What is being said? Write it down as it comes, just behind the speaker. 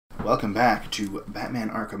Welcome back to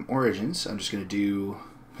Batman Arkham Origins. I'm just going to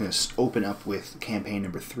open up with campaign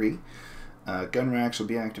number 3. Gun racks will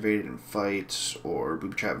be activated in fights or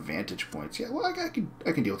booby trap vantage points. Yeah, well, I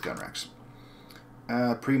can deal with gun racks.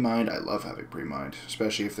 Pre-mined, I love having pre-mined,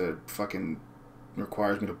 especially if it fucking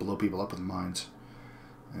requires me to blow people up with mines.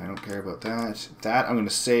 And I don't care about that. That I'm going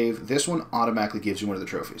to save. This one automatically gives you one of the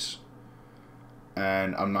trophies.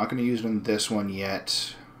 And I'm not going to use it on this one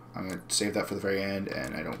yet. I'm going to save that for the very end,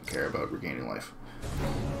 and I don't care about regaining life.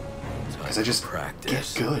 Because I just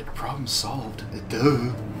get good. Problem solved.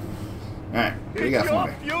 Duh. Alright, what do you got for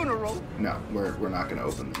me? Funeral. No, we're not going to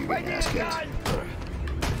open you getting your ass kicked.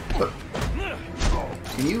 But,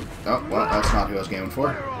 can you... Oh, well, that's not who I was gaming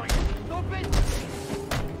for.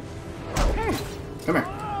 Come here.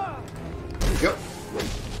 Go.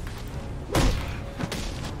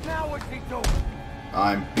 Now what's he doing?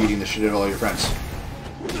 I'm beating the shit out of all your friends.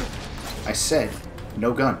 I said,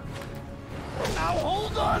 no gun. Now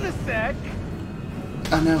hold on a sec.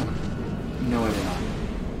 Oh, no. No, I will not.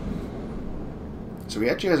 So he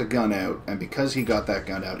actually has a gun out, and because he got that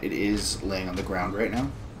gun out, it is laying on the ground right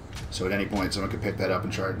now. So at any point, someone could pick that up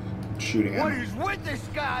and start shooting at What him. is with this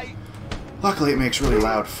guy? Luckily, it makes really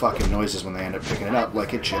loud fucking noises when they end up picking it up,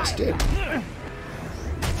 like it just did.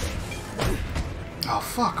 Oh,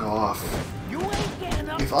 fuck off. You ain't getting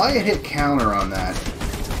up. If I had hit counter on that,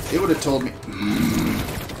 it would have told me...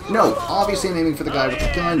 No, obviously I'm aiming for the guy with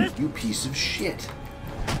the gun, you piece of shit.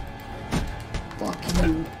 Fuck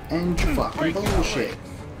you and your fucking bullshit.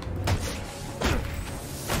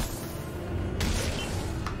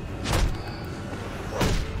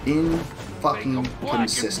 In-fucking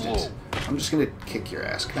consistent. I'm just gonna kick your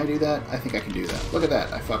ass. Can I do that? I think I can do that. Look at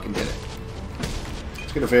that, I fucking did it.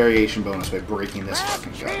 Let's get a variation bonus by breaking this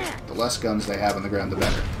fucking gun. The less guns they have on the ground, the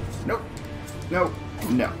better. Nope. Nope.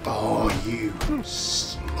 No. Oh, you.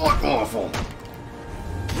 Not awful.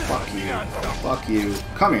 Fuck you. Fuck you.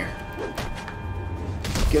 Come here.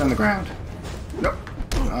 Get on the ground. Nope.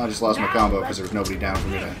 Oh, I just lost my combo because there was nobody down for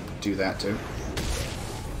me to do that to.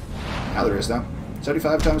 Now there is, though.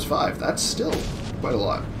 75 times 5. That's still quite a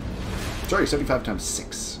lot. Sorry, 75 times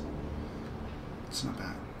 6. That's not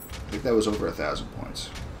bad. I think that was over 1,000 points.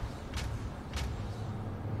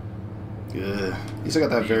 Good. At least I got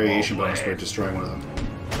that variation bonus for destroying one of them.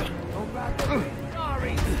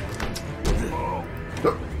 Sorry.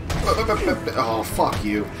 Oh, fuck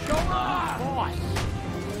you.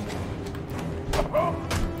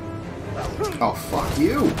 Oh, fuck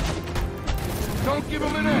you. Don't give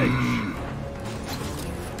him an edge.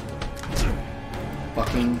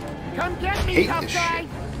 Fucking Come get me, hate tough this guy. shit.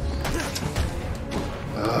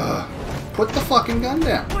 Put the fucking gun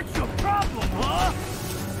down. What's your problem, huh?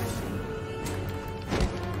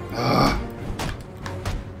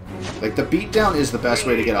 Like, the beatdown is the best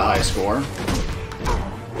way to get a high score.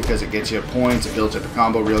 Because it gets you points, it builds up your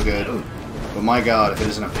combo real good. But my god, if it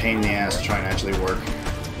isn't a pain in the ass to try and actually work.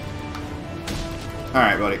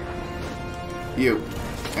 Alright, buddy. You.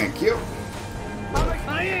 Thank you.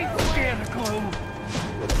 I ain't scared of glue.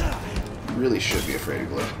 You really should be afraid of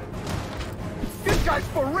glue. This guy's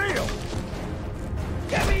for real.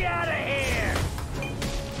 Get me out of here.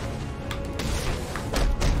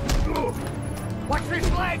 Watch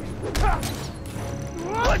his legs.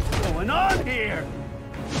 What's going on here?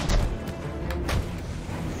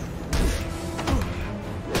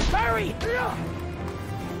 Hurry!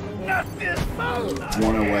 Not this move.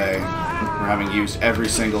 One away from having used every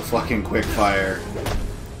single fucking quick fire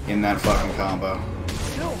in that fucking combo.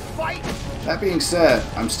 Still fight. That being said,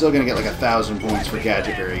 I'm still gonna get like 1,000 points for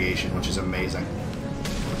gadget variation, which is amazing.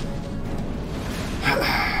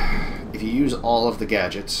 If you use all of the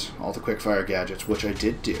gadgets, all the quickfire gadgets, which I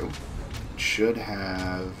did do, it should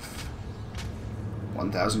have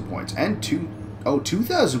 1,000 points and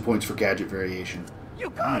 2,000 points for gadget variation.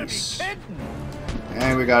 You gotta Nice. be kidding.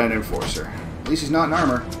 And we got an enforcer. At least he's not in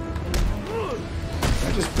armor.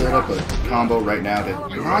 I just built up a combo right now to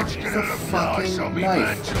not the fucking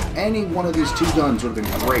knife. Any one of these 2 guns would have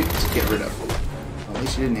been great to get rid of. Well, at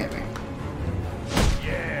least you didn't hit me.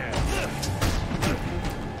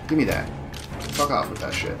 Give me that. Fuck off with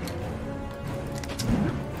that shit.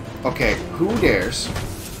 Okay, who dares?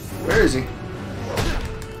 Where is he?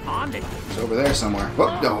 He's over there somewhere.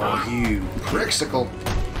 Oh, you pricksicle.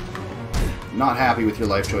 Not happy with your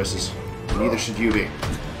life choices. Neither should you be.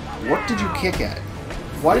 What did you kick at?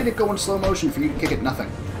 Why did it go in slow motion for you to kick at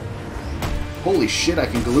nothing? Holy shit, I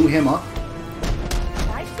can glue him up?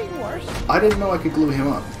 I've seen worse. I didn't know I could glue him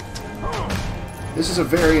up. This is a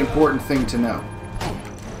very important thing to know.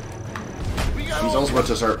 He's also about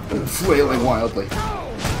to start flailing wildly.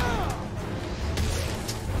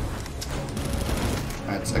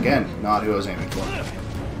 That's, again, not who I was aiming for.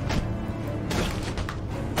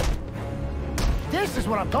 This is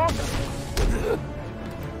what I'm talking about.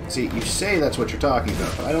 See, you say that's what you're talking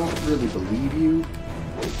about, but I don't really believe you.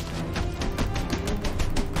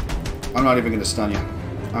 I'm not even going to stun you.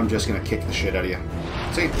 I'm just going to kick the shit out of you.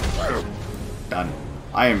 See? Done.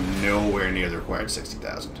 I am nowhere near the required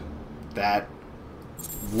 60,000. That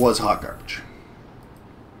was hot garbage.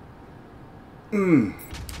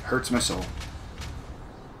 Hurts my soul.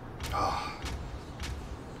 Oh.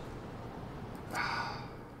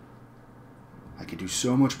 I could do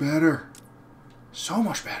so much better. So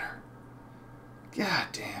much better. God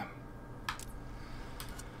damn.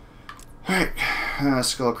 Alright.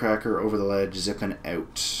 Skullcracker over the ledge, zipping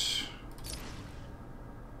out.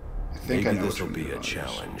 I think I know this will be a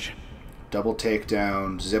challenge. Double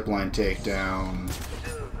takedown, zipline takedown.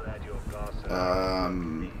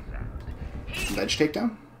 Ledge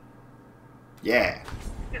takedown? Yeah.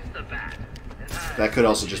 That could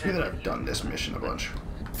also just be that I've done this mission a bunch.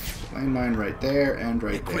 Landmine right there and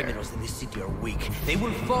right there. The criminals in this city are weak. They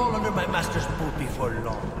will fall under my master's boot before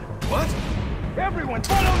long. What? Everyone,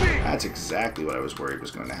 follow me! That's exactly what I was worried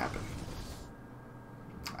was going to happen.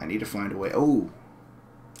 I need to find a way. Oh!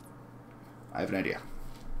 I have an idea.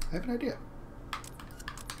 I have an idea.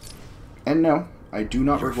 And no, I do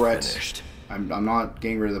not regret. Finished. I'm not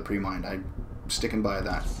getting rid of the pre-mind. I'm sticking by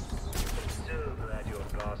that. So glad your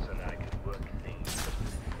boss and I can work things.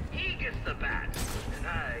 He gets the bat, and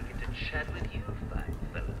I get to chat with you, fine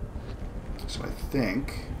fellow. So I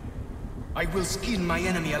think... I will skin my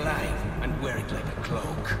enemy alive and wear it like a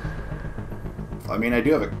cloak. I mean, I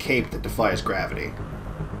do have a cape that defies gravity.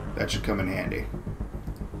 That should come in handy.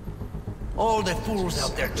 All the fools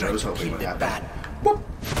out there I trying was to hoping keep would the happen. bat. Whoop!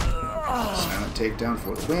 Silent takedown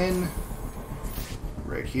for the win.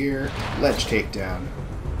 Right here. Ledge takedown.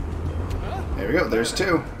 There we go. There's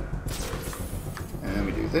two. And then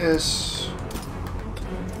we do this.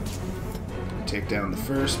 Take down the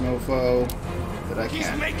first mofo that I can.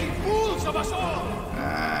 He's making fools of us all!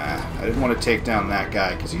 I didn't want to take down that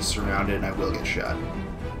guy because he's surrounded and I will get shot.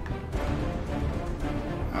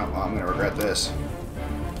 Oh, well, I'm going to regret this.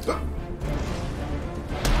 So.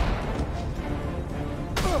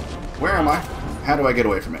 Where am I? How do I get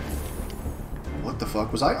away from it? What the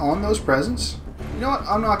fuck? Was I on those presents? You know what?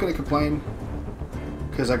 I'm not going to complain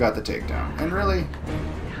because I got the takedown. And really,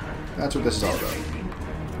 that's what this is all about.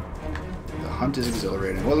 The hunt is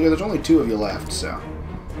exhilarating. Well, there's only 2 of you left, so...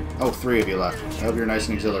 Oh, 3 of you left. I hope you're nice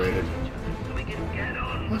and exhilarated.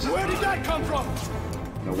 What? Where did that come from?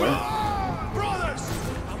 Nowhere? Brothers!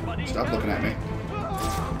 Stop looking at me.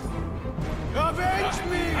 Avenge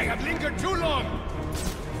me! I have lingered too long!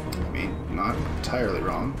 I mean, not entirely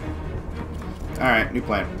wrong. Alright, new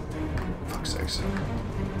plan. Fuck's sakes.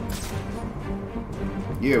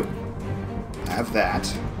 You. Have that.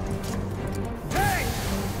 Hey!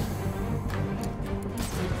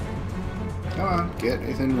 Come on, get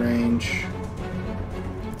within range.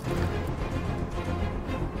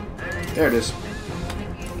 There it is.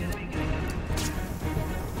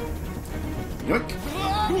 Yoink.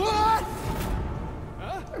 What?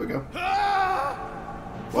 There we go.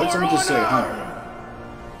 Why did someone just say, huh?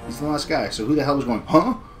 He's the last guy, so who the hell was going,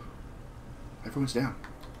 huh? Everyone's down.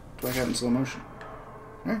 Do I got in slow motion?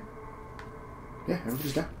 Alright. Yeah,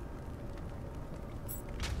 everybody's down.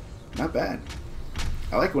 Not bad.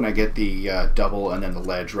 I like when I get the double and then the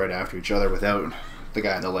ledge right after each other without the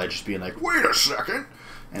guy on the ledge just being like, wait a second,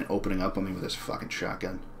 and opening up on me with his fucking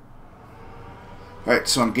shotgun. Alright,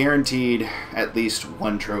 so I'm guaranteed at least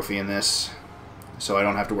 1 trophy in this, so I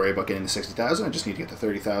don't have to worry about getting the 60,000, I just need to get the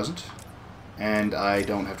 30,000. And I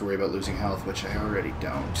don't have to worry about losing health, which I already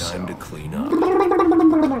don't. Time to clean up. Come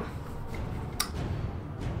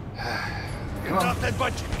on. Off that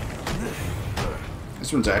budget.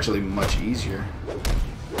 This one's actually much easier.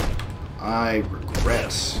 I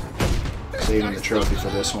regret saving the trophy for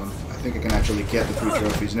this one. I think I can actually get the 3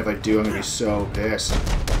 trophies, and if I do, I'm going to be so pissed.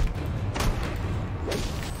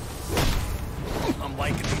 I'm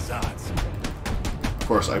liking these odds. Of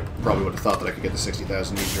course, I probably would have thought that I could get the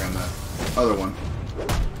 60,000 easier on the other one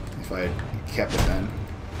if I had kept it then.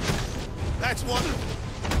 That's one.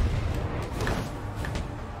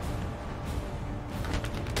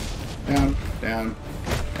 Down, down,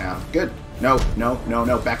 down. Good. No, no, no,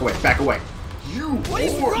 no. Back away, back away. You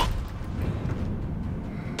whore!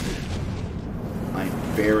 I'm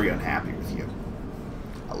very unhappy with you.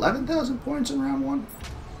 11,000 points in round 1?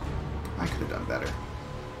 I could have done better.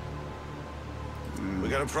 We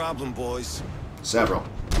got a problem, boys. Several.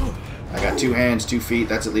 I got 2 hands, 2 feet.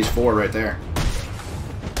 That's at least 4 right there.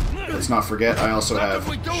 Let's not forget, I also have...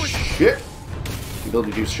 Shit! The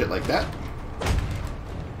ability to do shit like that.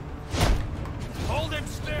 Hold him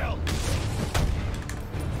still!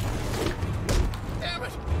 Damn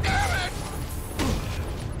it! Damn it!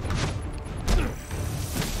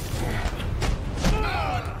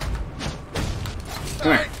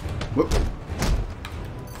 Come here. Whoop.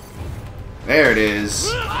 There it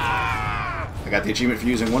is. I got the achievement for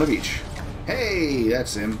using one of each. Hey,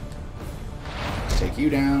 that's him. Let's take you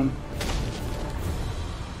down.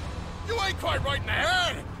 You ain't quite right in the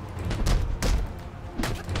head!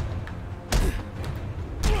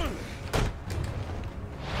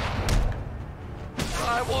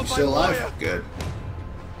 I want You still alive? Good.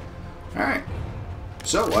 Alright.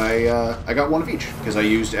 So I got one of each because I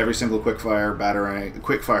used every single quickfire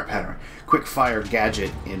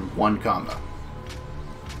gadget in one combo.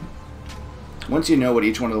 Once you know what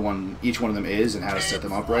each one of them is and how to set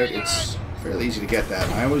them up right, it's fairly easy to get that.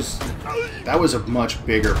 That was a much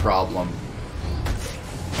bigger problem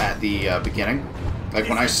at the beginning. Like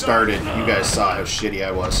when I started, you guys saw how shitty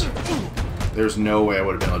I was. There's no way I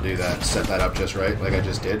would have been able to do that, set that up just right, like I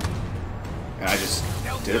just did. And I just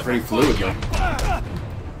did it pretty fluidly.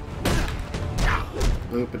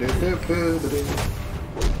 Nope.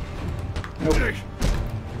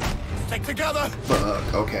 Stick together!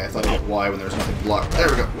 Fuck. Okay, I thought I hit Y when there was nothing blocked. There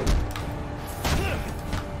we go.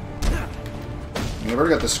 I've already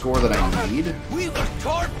got the score that I need. We will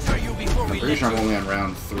torture you before I'm pretty sure I'm only on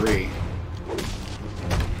round 3.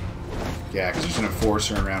 Yeah, because there's an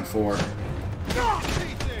enforcer in round 4.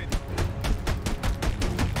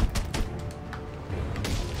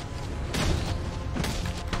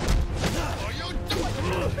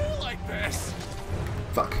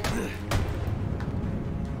 Fuck.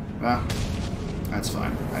 Well, that's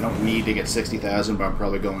fine. I don't need to get 60,000, but I'm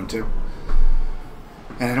probably going to.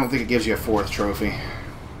 And I don't think it gives you a 4th trophy.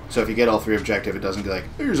 So if you get all 3 objective, it doesn't be like,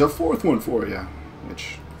 here's a 4th one for you.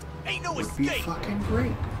 Which would be fucking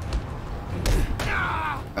great.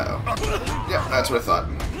 Uh-oh. Yeah, that's what I thought.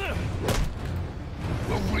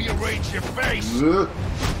 We'll rearrange your face!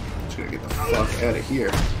 Just gonna get the fuck out of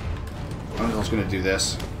here. I'm just gonna do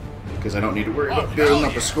this. Because I don't need to worry about building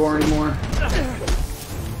up a score anymore.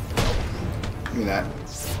 Give me that.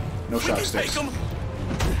 No shock sticks.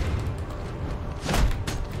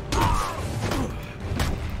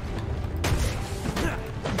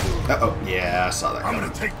 Uh-oh. Yeah, I saw that coming. I'm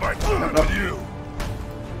gonna take my time with you.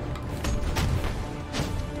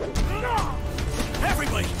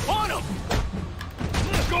 Everybody, on him!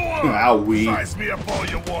 Go on! Owie. Size me up all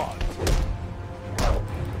you want.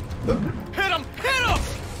 Hit him! Hit him!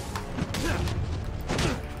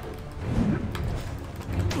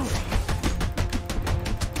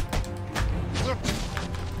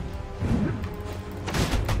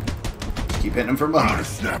 Keep hitting him from behind. I'm gonna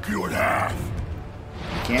snap you in half.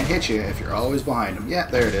 Can't hit you if you're always behind him. Yeah,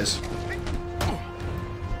 there it is.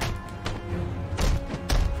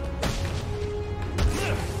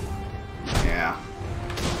 Yeah.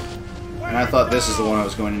 And I thought this is the one I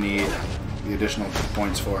was going to need the additional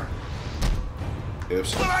points for.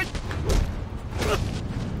 Oops.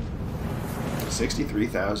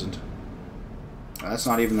 63,000. That's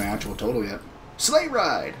not even the actual total yet. Sleigh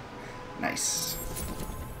ride! Nice.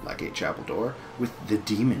 Blackgate Chapel door with the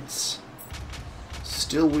demons.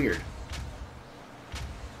 Still weird.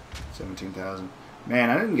 17,000. Man,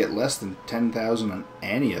 I didn't get less than 10,000 on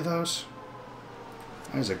any of those.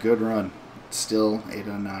 That was a good run. Still 8 out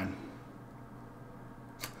of 9.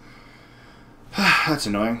 That's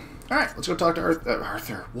annoying. Alright, let's go talk to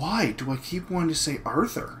Arthur. Why do I keep wanting to say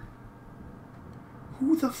Arthur?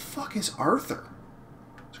 Who the fuck is Arthur?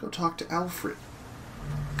 Let's go talk to Alfred.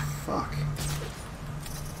 Fuck.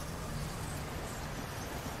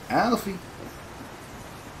 Alfie.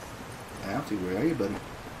 Alfie, where are you, buddy?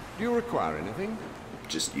 Do you require anything?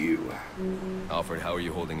 Just you. Alfred, how are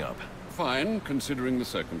you holding up? Fine, considering the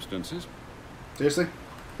circumstances. Seriously?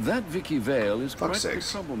 That Vicky Vale is quite Fuck's the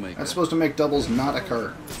sakes. troublemaker. That's supposed to make doubles not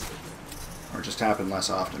occur. Or just happen less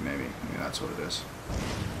often, maybe. Maybe that's what it is.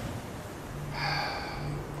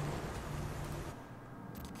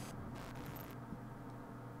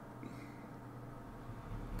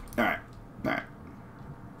 Alright. Alright.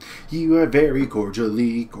 You are very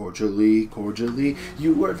cordially,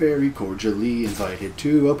 you are very cordially invited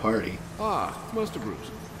to a party. Ah, Master Bruce.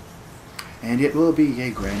 And it will be a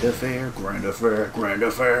grand affair, grand affair, grand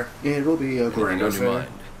affair. It will be a grand Anything on your affair.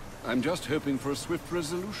 mind? I'm just hoping for a swift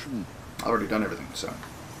resolution. I've already done everything, so.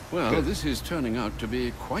 Well, Good. this is turning out to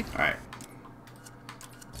be quite... Alright.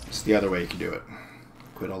 It's the other way you can do it.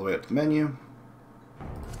 Quit all the way up to the menu.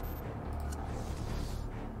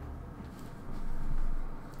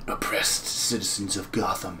 Oppressed citizens of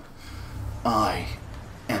Gotham. I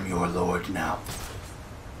am your lord now.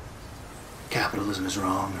 Capitalism is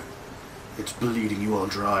wrong. It's bleeding you all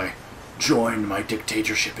dry. Join my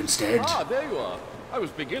dictatorship instead. Ah, there you are. I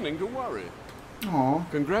was beginning to worry. Aw.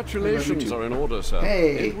 Congratulations are in order, sir.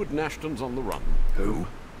 Hey. Edward Nashton's on the run. Who?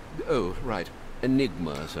 Oh, right.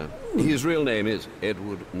 Enigma, sir. His real name is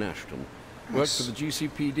Edward Nashton. Works for the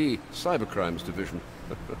GCPD, Cybercrimes Division.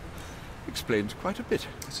 Explains quite a bit.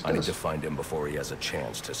 I need to find him before he has a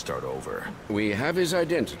chance to start over. We have his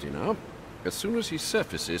identity now. As soon as he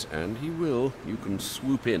surfaces, and he will, you can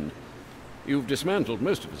swoop in. You've dismantled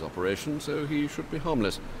most of his operations, so he should be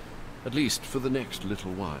harmless. At least for the next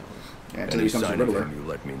little while. Yeah, until Any he becomes a sign of Riddler. him, you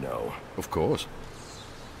let me know. Of course.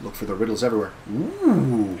 Look for the riddles everywhere.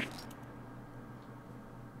 Ooh.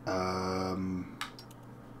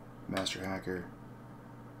 Master Hacker.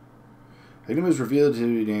 Item was revealed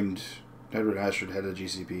to be named Edward Ashford, head of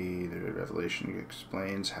GCP. The revelation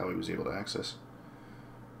explains how he was able to access.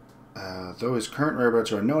 Though his current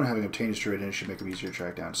whereabouts are unknown, having obtained his true identity should make him easier to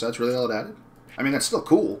track down. So that's really all it added? I mean, that's still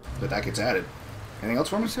cool that that gets added. Anything else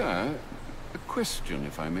for me? Sir, a question,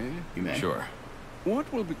 if I may. You may. Sure.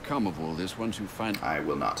 What will become of all this once you find... I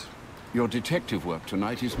will not. Your detective work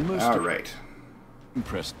tonight is most Alright.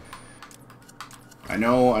 impressive. I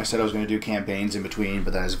know I said I was going to do campaigns in between,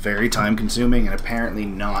 but that is very time consuming and apparently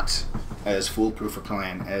not as foolproof a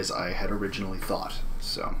plan as I had originally thought.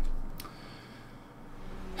 So,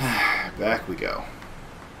 back we go.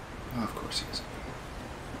 Oh, of course he is.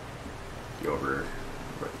 Go over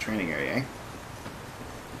at the training area, eh?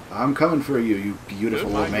 I'm coming for you, you beautiful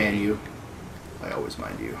Don't old mind man, me. you. I always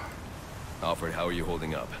mind you. Alfred, how are you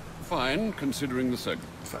holding up? Fine, considering the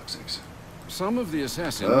Fuck's sakes. Some of the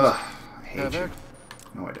assassins... Ugh, I hate have you. act-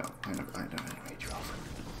 No, I don't. I don't hate you, Alfred.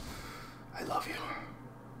 I love you.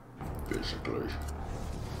 Basically.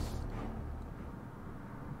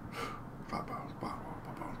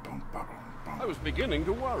 I was beginning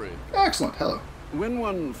to worry. Excellent. Hello. When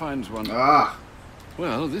one finds one... Ah,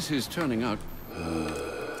 Well, this is turning out...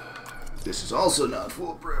 this is also not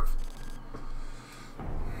foolproof.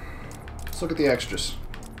 Let's look at the extras.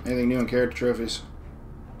 Anything new in character trophies?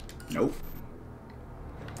 Nope.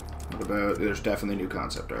 What about... There's definitely new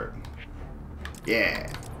concept art.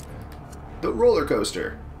 Yeah. The roller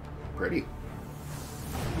coaster. Pretty.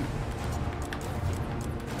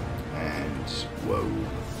 And... Whoa.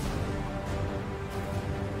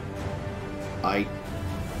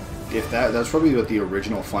 That's probably what the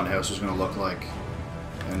original Funhouse was going to look like.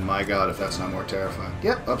 And my god, if that's not more terrifying.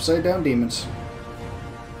 Yep, upside down demons.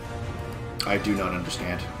 I do not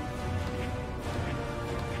understand.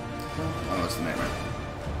 Oh, that's the nightmare.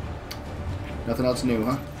 Nothing else new,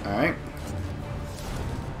 huh? Alright.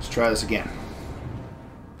 Let's try this again.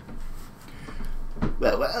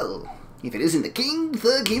 Well, well. If it isn't the King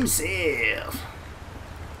Thug himself.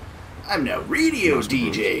 I'm now Radio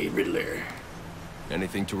DJ Riddler.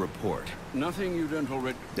 Anything to report? Nothing you don't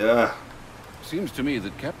already... Duh. Seems to me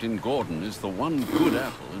that Captain Gordon is the one good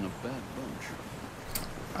apple in a bad bunch.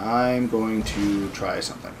 I'm going to try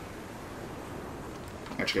something.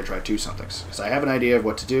 Actually, I'm going to try two somethings. Because I have an idea of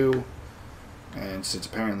what to do. And since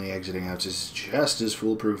apparently exiting out is just as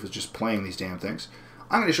foolproof as just playing these damn things,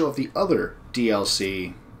 I'm going to show off the other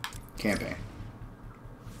DLC campaign.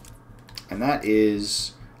 And that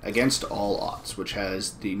is Against All Odds, which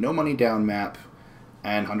has the No Money Down map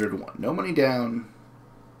and 101. No Money Down,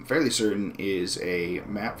 I'm fairly certain, is a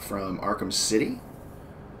map from Arkham City,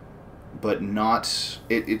 but not...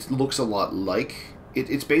 It looks a lot like...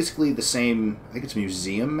 It's basically the same... I think it's a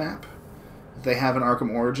museum map that they have in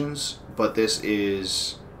Arkham Origins, but this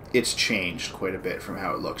is... It's changed quite a bit from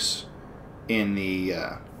how it looks in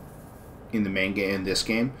the main game, in this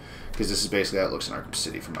game, because this is basically how it looks in Arkham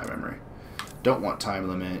City from my memory. Don't want time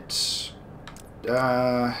limit.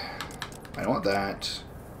 I don't want that.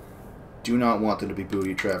 Do not want them to be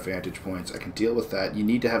booty trap vantage points. I can deal with that. You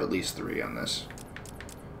need to have at least 3 on this,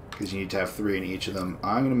 because you need to have 3 in each of them.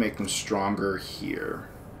 I'm going to make them stronger here.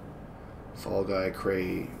 Fall Guy,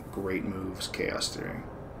 Cray, great moves, Chaos Theory.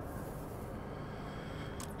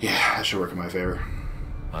 Yeah, that should work in my favor.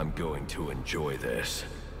 I'm going to enjoy this.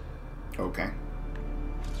 Okay.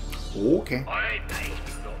 Okay. Alright, mate.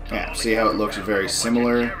 Yeah, see how it looks very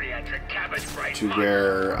similar to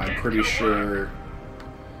where I'm pretty sure...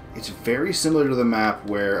 It's very similar to the map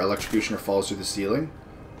where Electrocutioner falls through the ceiling.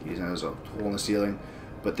 There's a hole in the ceiling.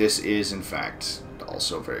 But this is, in fact,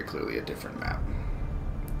 also very clearly a different map.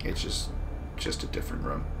 It's just a different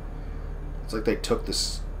room. It's like they took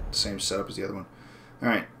this same setup as the other one.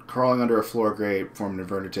 Alright, crawling under a floor grate, form an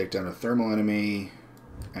inverter, take down a thermal enemy,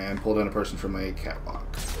 and pull down a person from a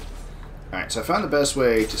catwalk. Alright, so I found the best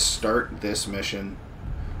way to start this mission.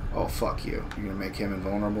 Oh, fuck you. You're gonna make him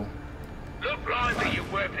invulnerable? Look lively, you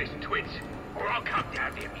worthless twits, or I'll come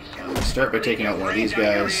down here myself. Start by taking out one of these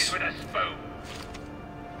guys.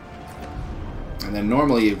 And then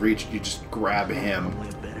normally you just grab him.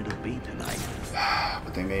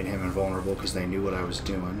 But they made him invulnerable because they knew what I was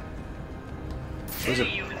doing. There's a...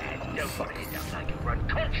 Oh, fuck. Like a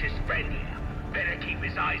unconscious friend here. Better keep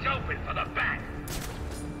his eyes open for the bat.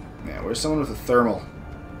 Yeah, where's someone with a thermal?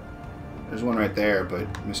 There's one right there,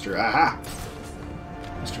 but Mr. Aha!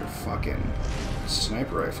 Mr. fucking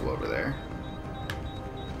sniper rifle over there.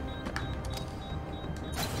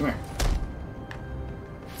 Come here.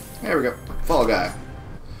 There we go. Fall guy.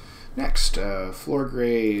 Next, floor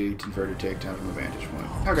grade inverted takedown from a vantage point.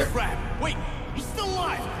 Okay. Crap! Wait! He's still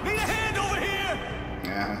alive! Need a hand over here!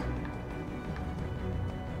 Yeah.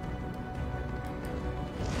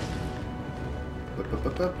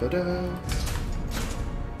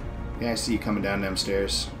 Yeah, I see you coming down them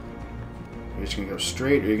stairs. You're just gonna go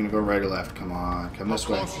straight, or you're gonna go right or left? Come on, come this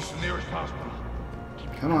way.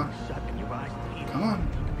 Come on. Come on.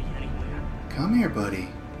 Come here, buddy.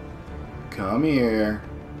 Come here.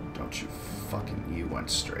 Don't you fucking... You went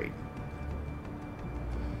straight.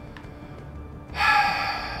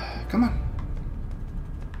 Come on.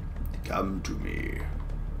 Come to me.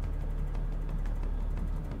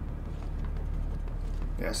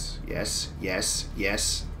 Yes, yes, yes,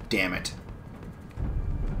 yes. Damn it.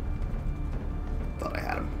 Thought I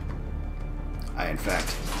had him. I, in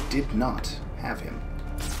fact, did not have him.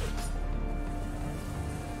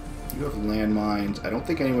 You have landmines. I don't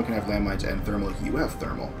think anyone can have landmines and thermal. You have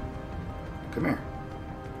thermal. Come here.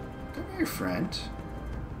 Come here, friend.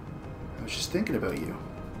 I was just thinking about you.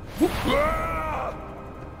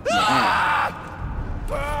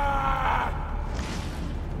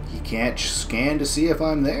 He can't scan to see if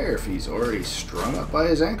I'm there if he's already strung up by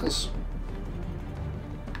his ankles.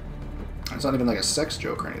 That's not even like a sex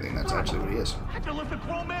joke or anything. That's actually what he is. How'd you lift a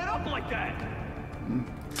grown man up like that?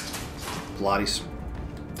 Pilates.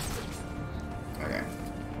 Okay.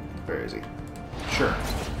 Where is he? Sure.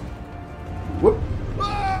 Whoop.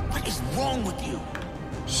 What is wrong with you?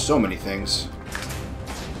 So many things.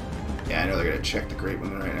 Yeah, I know they're gonna check the great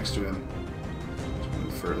woman right next to him. Let's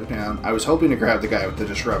move further down. I was hoping to grab the guy with the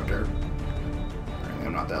disruptor. Apparently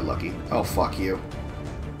I'm not that lucky. Oh, fuck you.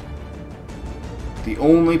 The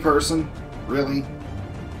only person? Really?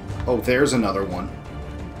 Oh, there's another one.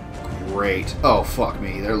 Great. Oh, fuck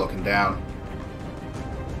me. They're looking down.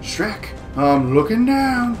 Shrek, I'm looking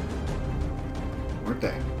down. Weren't they?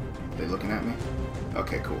 Are they looking at me?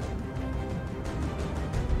 Okay, cool.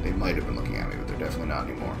 They might have been looking at me, but they're definitely not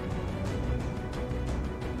anymore.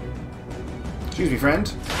 Excuse me, friend.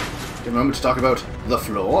 Do you have a moment to talk about the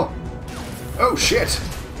floor? Oh, shit.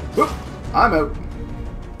 Whoop. I'm out.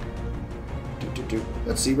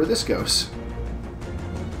 Let's see where this goes.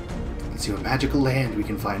 Let's see what magical land we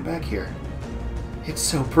can find back here. It's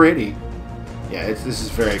so pretty. Yeah, this is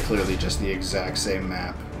very clearly just the exact same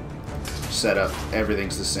map. Setup,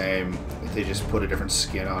 everything's the same. They just put a different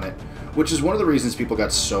skin on it. Which is one of the reasons people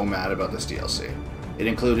got so mad about this DLC. It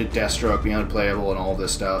included Deathstroke being unplayable and all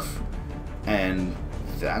this stuff. And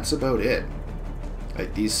that's about it.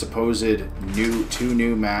 Like, these supposed two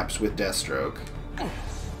new maps with Deathstroke.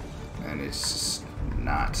 And it's just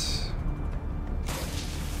not.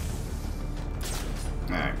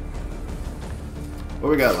 Alright. What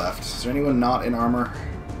we got left? Is there anyone not in armor?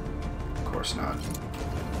 Of course not.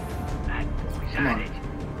 Come on.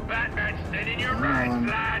 Come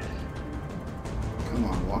on. Come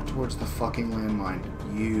on, walk towards the fucking landmine.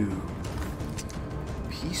 You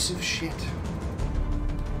piece of shit.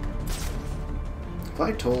 Have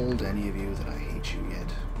I told any of you that I hate you yet?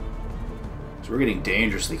 So we're getting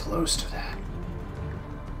dangerously close to that.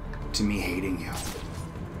 To me hating you.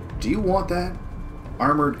 Do you want that?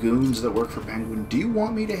 Armored goons that work for Penguin, do you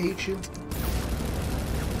want me to hate you?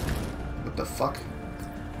 What the fuck?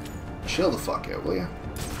 Chill the fuck out, will ya?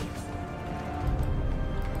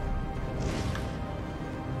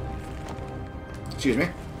 Excuse me.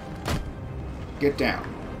 Get down.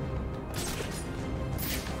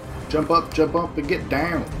 Jump up, and get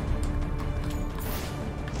down.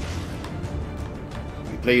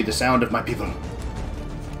 We play the sound of my people.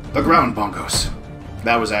 The ground bongos.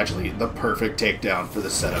 That was actually the perfect takedown for the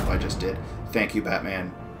setup I just did. Thank you,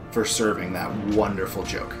 Batman, for serving that wonderful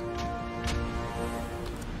joke.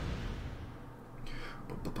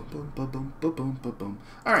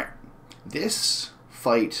 Alright. This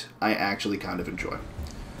fight I actually kind of enjoy.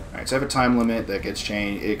 Alright, so I have a time limit that gets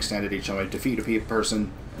extended each time I defeat a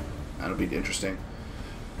person. That'll be interesting.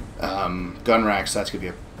 Gun racks, that's going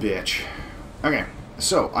to be a bitch. Okay,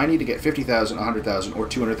 so I need to get 50,000, 100,000, or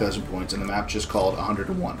 200,000 points, and the map just called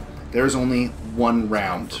 101. There is only one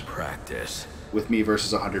round Practice. with me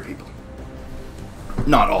versus 100 people.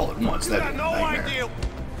 Not all at once, that'd be a nightmare.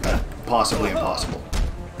 Possibly impossible.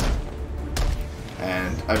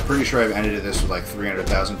 And I'm pretty sure I've ended this with like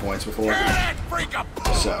 300,000 points before.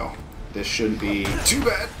 So, this shouldn't be too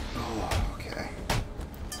bad. Oh, okay.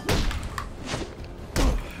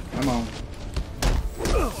 Come on.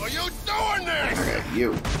 What are you doing there? Okay,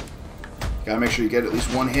 you. Gotta make sure you get at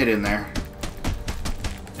least one hit in there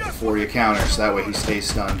before you counter, so that way he stays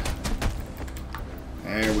stunned.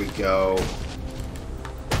 There we go.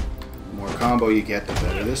 The more combo you get, the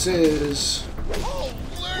better this is.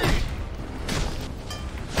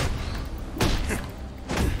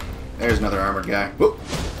 There's another armored guy. Whoop.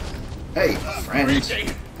 Hey, friends.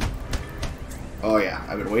 Oh yeah,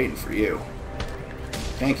 I've been waiting for you.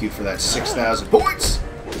 Thank you for that 6,000 points!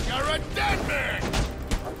 You're a dead man!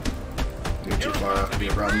 You're too far off to be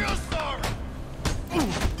a problem.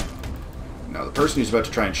 No, the person who's about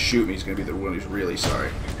to try and shoot me is going to be the one who's really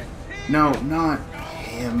sorry. No, not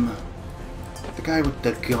him. The guy with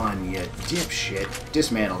the gun, you dipshit.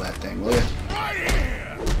 Dismantle that thing, will you? Right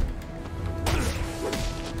here!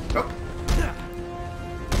 Nope.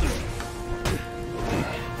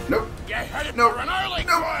 Nope. You're headed Nope. for an early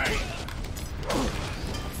Nope. grave!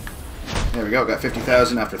 There we go, got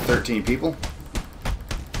 50,000 after 13 people.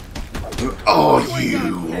 Oh, you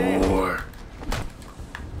whore.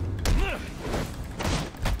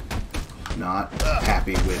 Not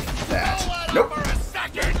happy with that. Nope. For a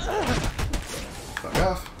second! Fuck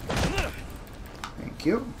off. Thank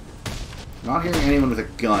you. Not hearing anyone with a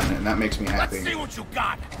gun, and that makes me Let's happy. see what you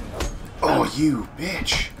got! Oh, you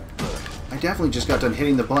bitch. I definitely just got done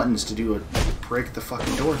hitting the buttons to do a break the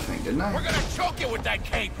fucking door thing, didn't I? We're gonna choke you with that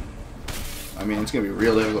cape! I mean, it's gonna be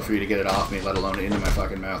real difficult for you to get it off me, let alone into my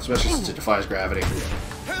fucking mouth, especially since it defies gravity.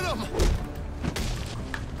 Hit him!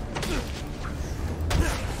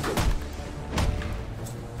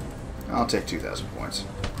 I'll take 2,000 points.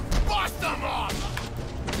 Bust them off!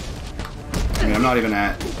 I mean, I'm not even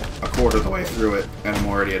at a quarter of the way through it, and I'm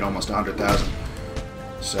already at almost 100,000.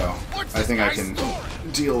 So, I think I can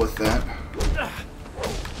deal with that.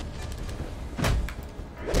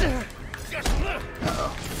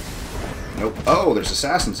 Uh-oh. Nope. Oh, there's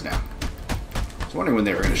assassins now. I was wondering when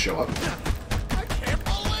they were going to show up. I can't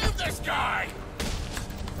believe this guy!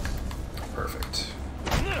 Perfect.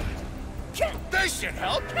 This should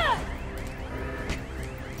help!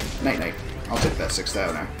 Night night. I'll take that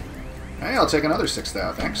 6,000 now. Hey, I'll take another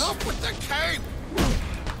 6,000, thanks. Help with the cape!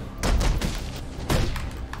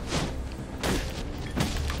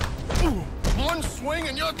 One swing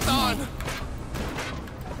and you're done!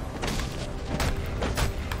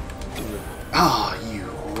 Ah, you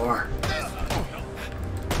whore.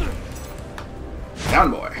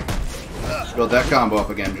 Down, boy. Let's build that combo up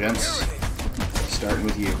again, gents. Starting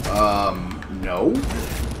with you. No?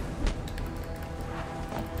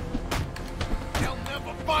 They'll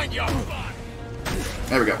never find your spot!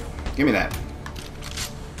 There we go. Give me that.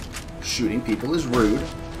 Shooting people is rude.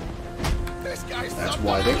 This guy's That's something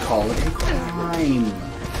why they else. call it a crime.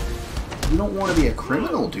 You don't want to be a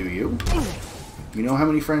criminal, do you? You know how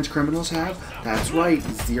many friends criminals have? That's right,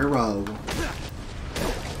 0.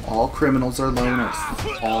 All criminals are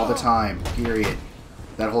loners. All the time. Period.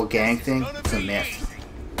 That whole gang thing, it's a myth.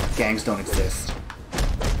 Gangs don't exist.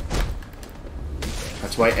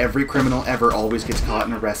 That's why every criminal ever always gets caught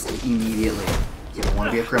and arrested immediately. You don't want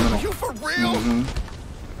to be a criminal. Are you for real? Mm-hmm.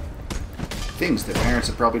 Things that parents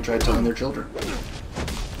have probably tried telling their children.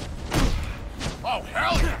 Oh,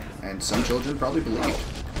 hell yeah! And some children probably believed.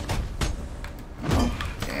 Oh,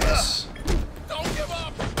 yes. Don't give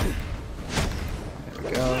up! There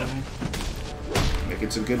we go.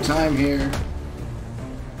 Making some good time here.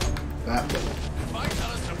 That. I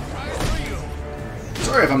got a surprise for you!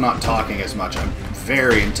 Sorry if I'm not talking as much. I'm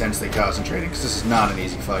very intensely concentrating because this is not an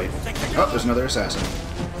easy fight. Oh, there's another assassin.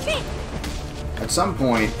 At some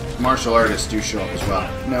point, martial artists do show up as well.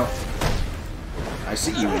 No. I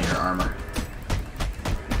see you in your armor.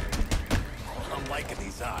 I'm liking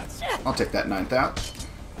these odds. I'll take that 9,000.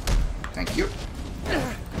 Thank you.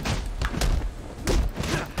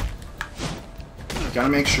 Gotta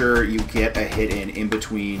make sure you get a hit in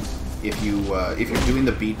between. If you're doing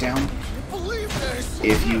the beatdown, Believe this!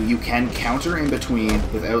 if you can counter in between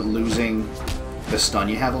without losing the stun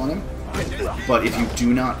you have on him. But if you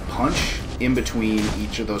do not punch in between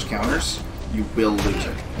each of those counters, you will lose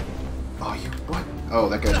it. Oh, you what? Oh,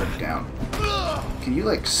 that guy's already down. Can you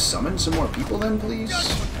like summon some more people then, please?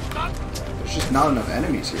 There's just not enough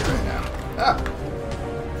enemies here right now. Ah.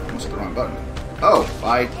 almost hit the wrong button. Oh,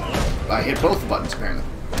 I hit both the buttons, apparently.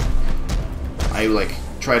 I, like,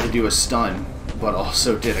 tried to do a stun, but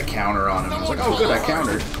also did a counter on him. I was like, oh, good, I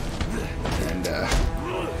countered. And,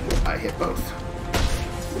 I hit both.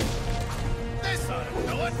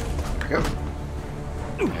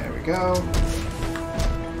 There we go.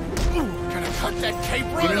 Gonna cut that cape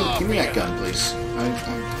right off. Give me that gun, please.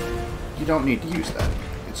 You don't need to use that.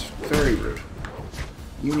 It's very rude.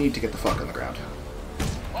 You need to get the fuck on the ground.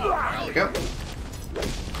 There we go.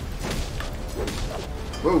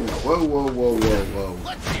 Whoa, whoa, whoa, whoa, whoa, whoa.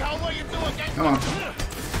 Let's see how well you do against. Come on.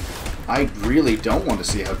 I really don't want to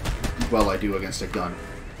see how well I do against a gun.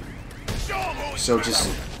 So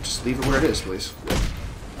just leave it where it is, please.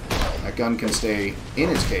 That gun can stay in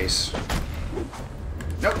its case.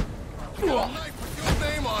 Nope.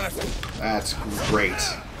 That's great.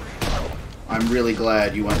 I'm really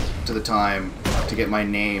glad you went to the time to get my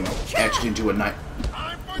name etched into a knife.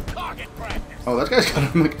 Oh, that guy's got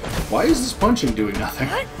him. Like, why is this punching doing nothing?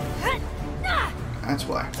 That's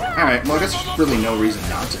why. Alright, well, I guess there's really no reason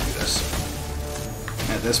not to do this.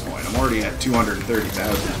 At this point, I'm already at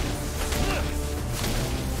 230,000.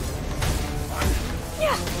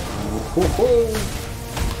 Ho ho!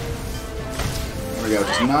 There we go,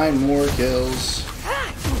 just 9 more kills.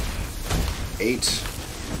 8,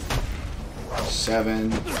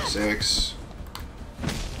 7, 6,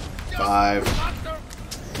 5.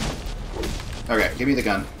 Okay, give me the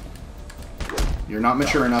gun. You're not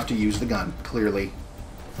mature enough to use the gun, clearly.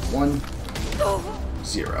 1,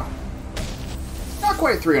 0. Not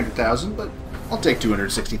quite 300,000, but I'll take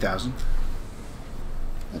 260,000.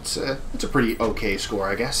 That's a pretty okay score,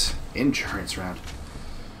 I guess. Insurance round.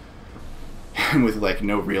 And with, like,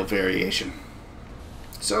 no real variation.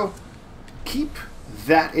 So, keep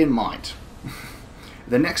that in mind.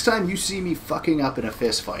 The next time you see me fucking up in a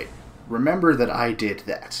fist fight, remember that I did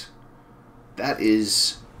that. That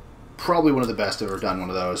is probably one of the best I've ever done one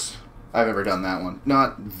of those. I've ever done that one.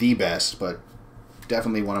 Not the best, but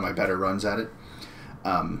definitely one of my better runs at it.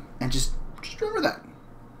 And just remember that.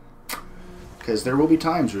 Because there will be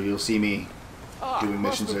times where you'll see me doing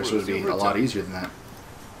missions that are supposed to be a lot easier than that.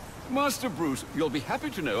 Master Bruce, you'll be happy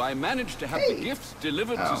to know I managed to have the gifts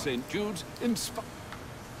delivered to St. Jude's in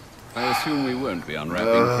I assume we won't be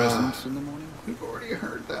unwrapping presents in the morning? We've already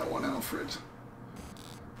heard that one, Alfred.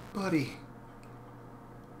 Buddy.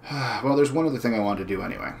 Well, there's one other thing I want to do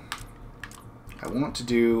anyway. I want to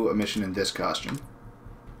do a mission in this costume.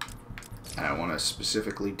 And I want to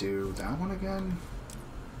specifically do that one again.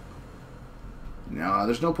 No,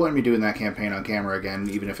 there's no point in me doing that campaign on camera again,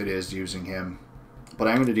 even if it is using him. But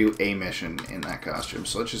I'm going to do a mission in that costume.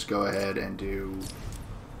 So let's just go ahead and do...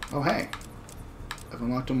 Oh, hey. I've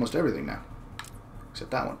unlocked almost everything now.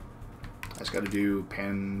 Except that one. I just got to do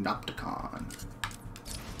Panopticon.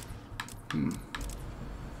 I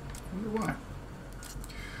wonder why.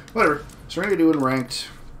 Whatever. So we're going to do in ranked.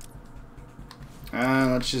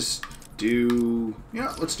 Let's just do...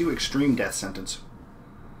 Yeah, let's do Extreme Death Sentence.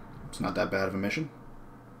 It's not that bad of a mission.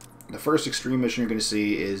 The first extreme mission you're going to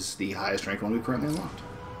see is the highest ranked one we've currently unlocked.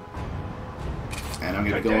 And I'm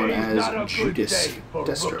going to go on as Judas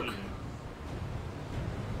Deathstroke.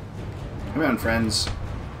 Come on, friends.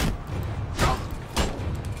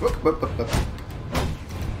 Whoop, whoop, whoop, whoop.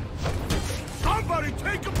 Somebody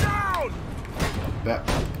take him down! Bap,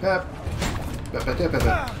 bap. Bap, bap, bap,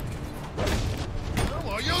 bap. How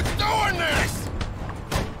are you doing this?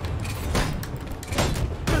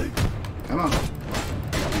 Come on.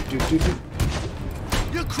 Do.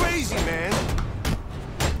 You're crazy, man.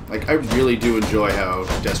 Like, I really do enjoy how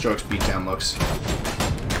Deathstroke's beatdown looks.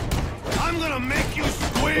 I'm gonna make you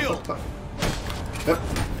squeal. Yep.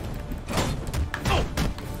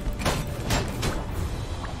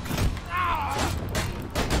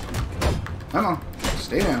 Come on.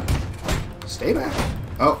 Stay down. Stay back.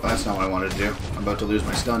 Oh, that's not what I wanted to do. I'm about to lose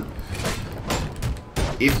my stun.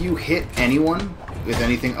 If you hit anyone with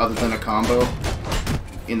anything other than a combo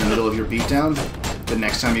in the middle of your beatdown, the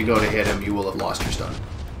next time you go to hit him, you will have lost your stun.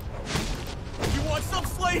 You want some,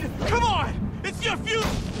 Slade? Come on! It's your future!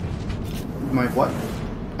 My what?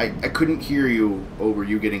 I couldn't hear you over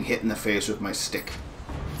you getting hit in the face with my stick.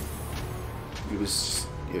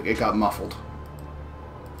 It got muffled.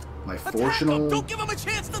 My fortunal... Don't give him a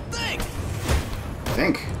chance to think!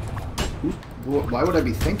 Think? Why would I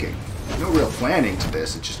be thinking? There's no real planning to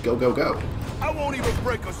this. It's just go, go, go. I won't even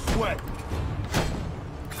break a sweat.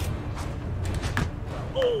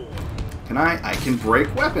 Oh. Can I can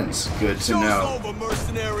break weapons. Good to know. Over,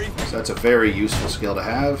 mercenary. So that's a very useful skill to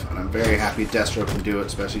have, and I'm very happy Deathstroke can do it,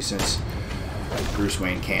 especially since Bruce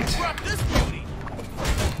Wayne can't. Drop this beauty.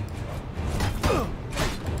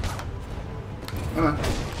 Come on.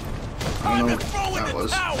 I don't know what that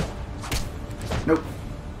was. Nope.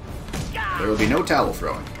 There will be no towel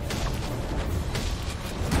throwing.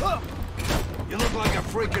 You look like a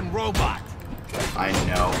freaking robot. I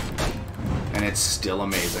know. And it's still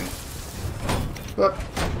amazing. But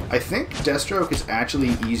I think Deathstroke is actually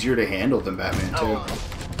easier to handle than Batman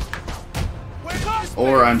 2.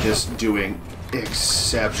 Or I'm just doing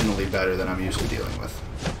exceptionally better than I'm used to dealing with.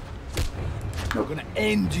 Nope. I'm gonna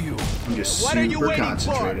end you. I'm just super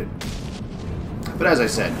concentrated. But as I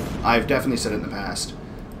said, I've definitely said it in the past,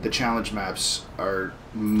 the challenge maps are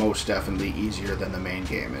most definitely easier than the main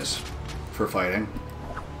game is for fighting.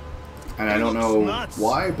 And I don't know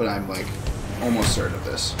why, but I'm like almost certain of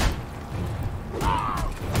this.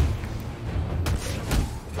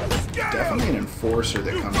 Definitely an enforcer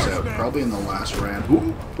that comes out probably in the last round.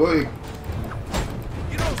 Ooh, boy.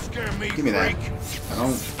 You don't scare me. Give me that. I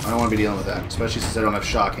don't want to be dealing with that, especially since I don't have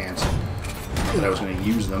shock hands. Not that I was going to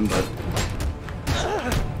use them, but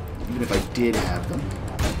even if I did have them,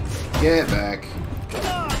 get back.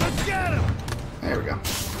 Let's get him. There we go.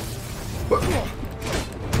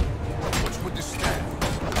 What's with the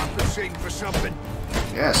staff? Compensating for something?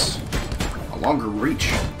 Yes, a longer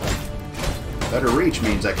reach. Better reach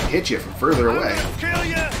means I can hit you from further away Kill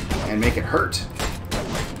you. and make it hurt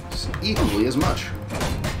equally as much.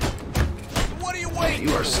 What are you waiting?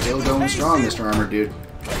 You are still going strong, Mr. Armor Dude.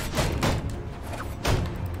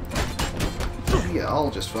 Yeah, I'll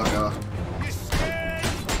just fuck off.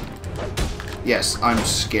 Yes, I'm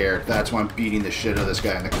scared. That's why I'm beating the shit out of this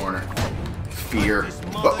guy in the corner. Fear.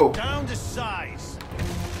 Uh-oh. Down to size.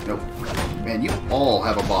 Nope. Man, you all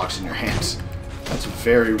have a box in your hands. That's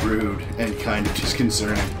very rude and kind of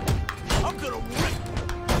disconcerting. I'm gonna rip.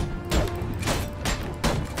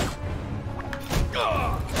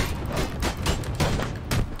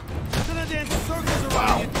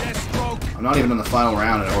 Wow. I'm not even in the final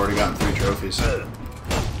round and I've already gotten 3 trophies.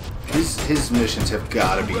 His missions have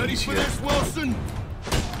got to be easier.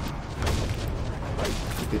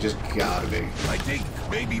 They just gotta be. I think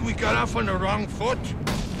maybe we got off on the wrong foot.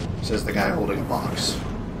 Says the guy holding a box.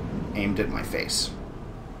 Aimed at my face.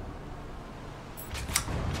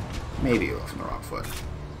 Maybe off on the wrong foot.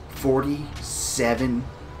 47.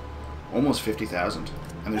 Almost 50,000.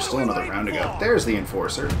 And there's still another round to go. There's the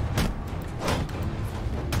Enforcer.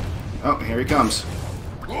 Oh, here he comes.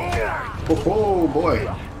 Oh boy.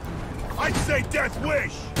 I'd say death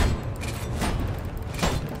wish.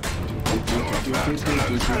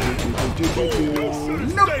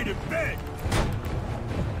 Nope. Stay to bed.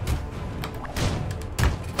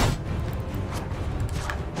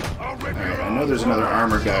 Alright, I know there's another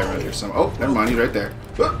armor guy around here somewhere. Oh, never mind, he's right there.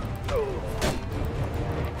 Oh.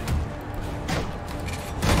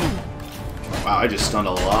 Wow, I just stunned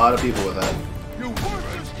a lot of people with that.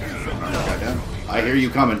 Armor guy down. I hear you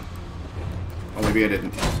coming. Oh, maybe I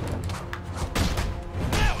didn't.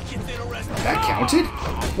 That counted?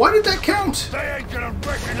 Why did that count? They ain't gonna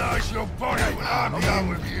recognize your body when I'm done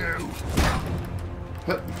with you.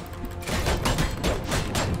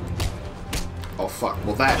 Oh fuck,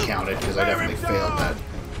 well that counted because I definitely failed that.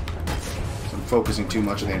 So I'm focusing too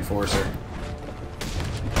much on the Enforcer.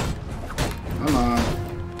 Come on.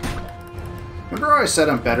 Remember how I said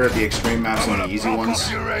I'm better at the extreme maps than the easy ones?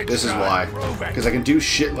 This is why. Because I can do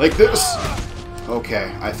shit like this.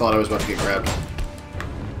 Okay, I thought I was about to get grabbed.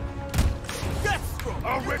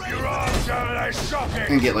 I'll rip your arms out of that socket.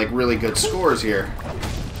 And get like really good scores here.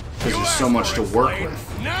 Because there's so much to work with.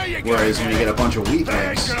 Whereas when you get a bunch of weak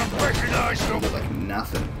links, you get like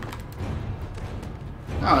nothing.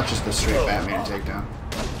 Oh, that's just the straight Batman takedown.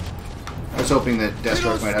 I was hoping that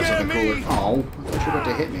Deathstroke might have something cooler. Oh, I thought you were about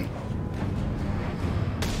to hit me.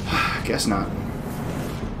 Guess not.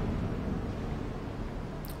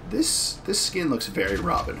 This skin looks very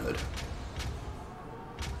Robin Hood.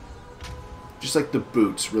 Just like the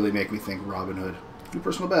boots really make me think Robin Hood. New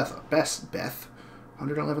personal Beth.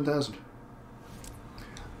 111,000.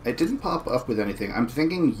 It didn't pop up with anything. I'm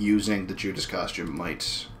thinking using the Judas costume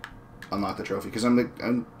might unlock the trophy because I'm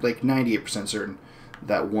like 98% certain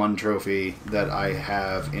that one trophy that I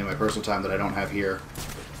have in my personal time that I don't have here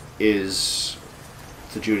is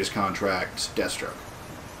the Judas contract Deathstroke.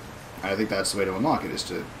 I think that's the way to unlock it, is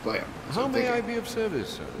to play him. How may I be of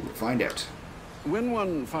service, sir? We'll find out. When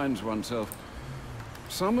one finds oneself,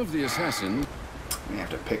 some of the assassin... I have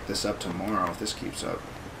to pick this up tomorrow if this keeps up.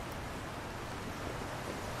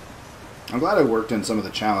 I'm glad I worked in some of the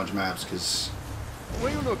challenge maps, because... Were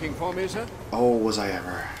you looking for me, sir? Oh, was I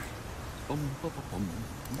ever.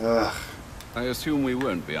 Ugh. I assume we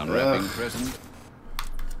won't be unwrapping present.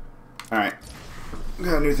 Alright.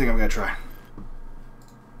 Got a new thing I'm gonna try.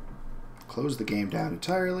 close the game down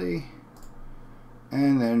entirely,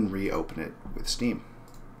 and then reopen it with Steam.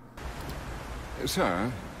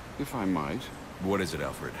 Sir, if I might. What is it,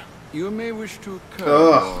 Alfred? You may wish to curb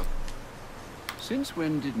your... Since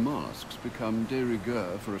when did masks become de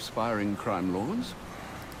rigueur for aspiring crime lords?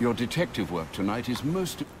 Your detective work tonight is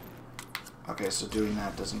most... Okay, so doing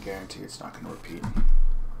that doesn't guarantee it's not going to repeat.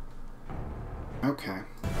 Okay.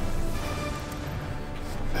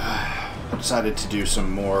 I decided to do some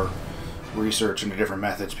more research into different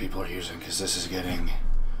methods people are using, because this is getting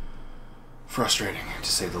frustrating, to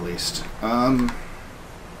say the least. I'm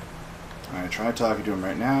going to try talking to him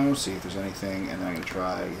right now, see if there's anything, and then I'm going to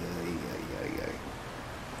try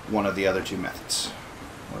one of the other two methods.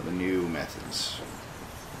 One of the new methods.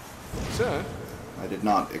 Sir? I did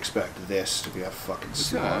not expect this to be a fucking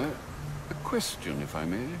slog. Sir, a question, if I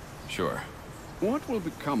may. Sure. What will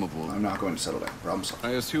become of all... I'm not going to settle down. Problem solved.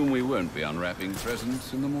 I assume we won't be unwrapping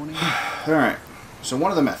presents in the morning? Alright. So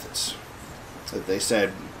one of the methods that they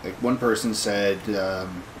said, like one person said,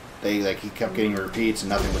 he kept getting repeats and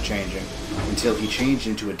nothing was changing until he changed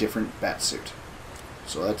into a different bat suit.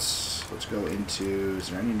 So let's go into... Is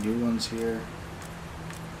there any new ones here?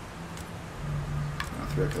 No,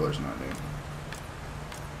 Thrill Killer's not new.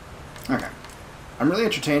 Okay. I'm really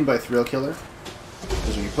entertained by Thrill Killer,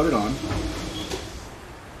 because when you put it on,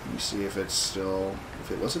 let me see if it's still...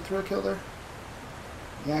 If it was a Thrill Killer?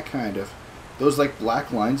 Yeah, kind of. Those, like,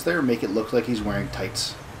 black lines there make it look like he's wearing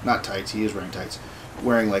tights. Not tights, he is wearing tights.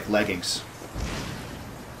 Wearing, like, leggings.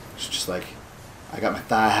 It's just like, I got my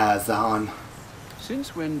thigh highs on.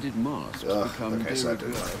 Since when did masks become de rigueur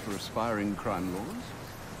for aspiring crime lords?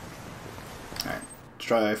 Alright, let's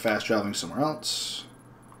try fast traveling somewhere else.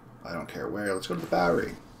 I don't care where. Let's go to the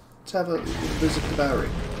Bowery. Let's have a visit the Bowery.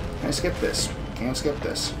 Can I skip this? Can't skip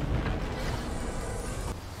this.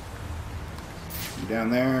 You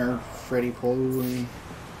down there, Freddy boy?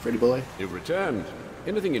 You've returned.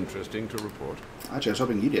 Anything interesting to report? Actually, I was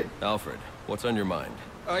hoping you did. Alfred, what's on your mind?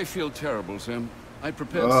 I feel terrible, Sam. I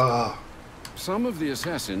prepared some of the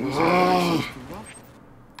assassins.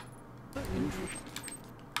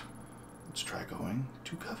 Let's try going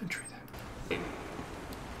to Coventry then.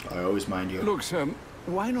 I always mind you. Look, Sam,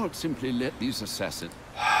 why not simply let these assassins...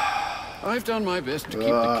 I've done my best to keep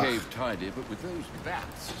the cave tidy, but with those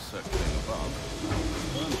bats circling above,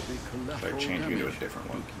 there must be collateral change you to a damage. different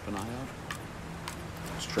one. Do keep an eye out.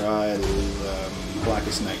 Let's try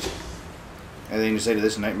Blackest Night. Anything to say to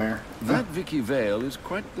this nightmare? That Vicky Vale is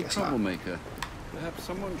quite the troublemaker. Perhaps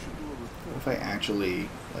someone should do a report. What if I actually,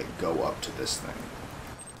 like, go up to this thing?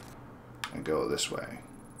 And go this way.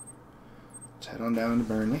 Let's head on down to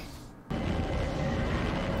Burnley.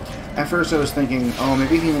 At first I was thinking, oh,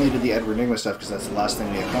 maybe he only did the Edward Nygma stuff because that's the last thing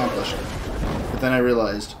we accomplished. But then I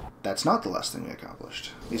realized that's not the last thing we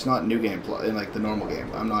accomplished. At least not New Game Plus, in like the normal game.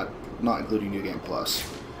 I'm not including New Game Plus.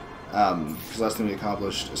 Because the last thing we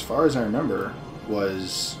accomplished, as far as I remember,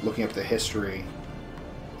 was looking up the history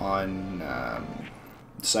on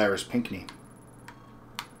Cyrus Pinckney.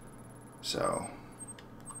 So,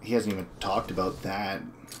 he hasn't even talked about that.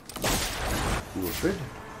 Wilfred?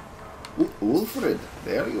 Wilfred,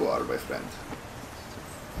 there you are, my friend.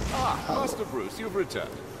 Ah, Master Bruce, you've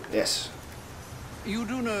returned. Yes. You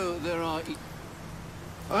do know there are...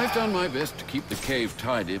 I've done my best to keep the cave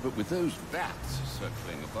tidy, but with those bats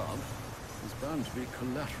circling above, there's bound to be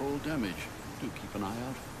collateral damage. Do keep an eye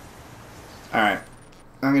out. Alright.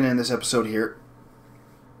 I'm going to end this episode here.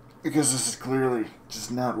 Because this is clearly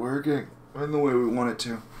just not working in the way we want it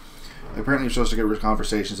to. Apparently you're supposed to get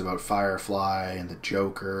conversations about Firefly and the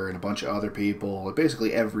Joker and a bunch of other people. Like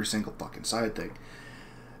basically every single fucking side thing.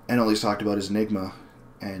 And all he's talked about is Enigma.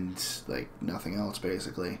 And, like, nothing else,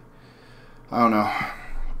 basically. I don't know.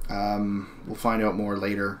 We'll find out more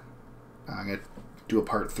later. I'm going to do a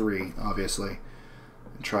part 3, obviously.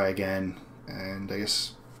 And try again. And I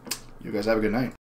guess you guys have a good night.